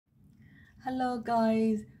Hello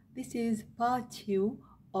guys, this is part 2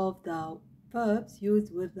 of the verbs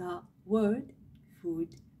used with the word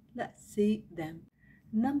food. Let's see them.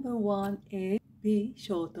 Number 1 is be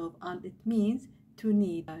short of, and it means to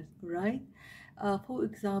need, right? For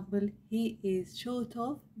example, he is short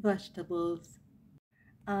of vegetables.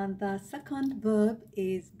 And the second verb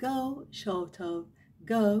is go short of.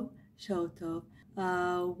 Go short of.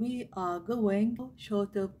 We are going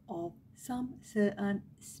short of some certain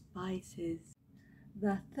spices.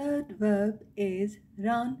 The third verb is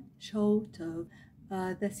run short of.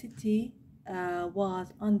 The city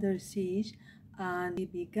was under siege and we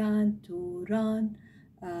began to run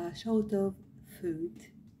short of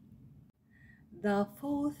food. The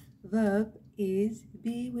fourth verb is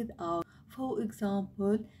be without. For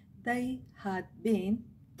example, they had been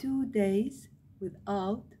 2 days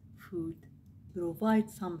without food. Provide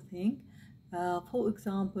something. For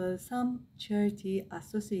example, some charity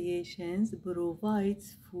associations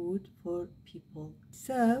provides food for people.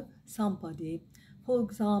 Serve somebody. For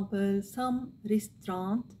example, some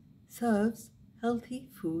restaurant serves healthy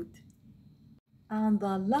food. And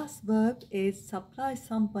the last verb is supply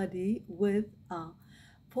somebody with a.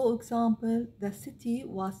 For example, the city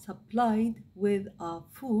was supplied with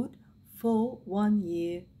food for 1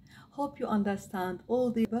 year. Hope you understand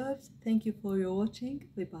all the verbs. Thank you for your watching.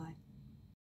 Bye bye.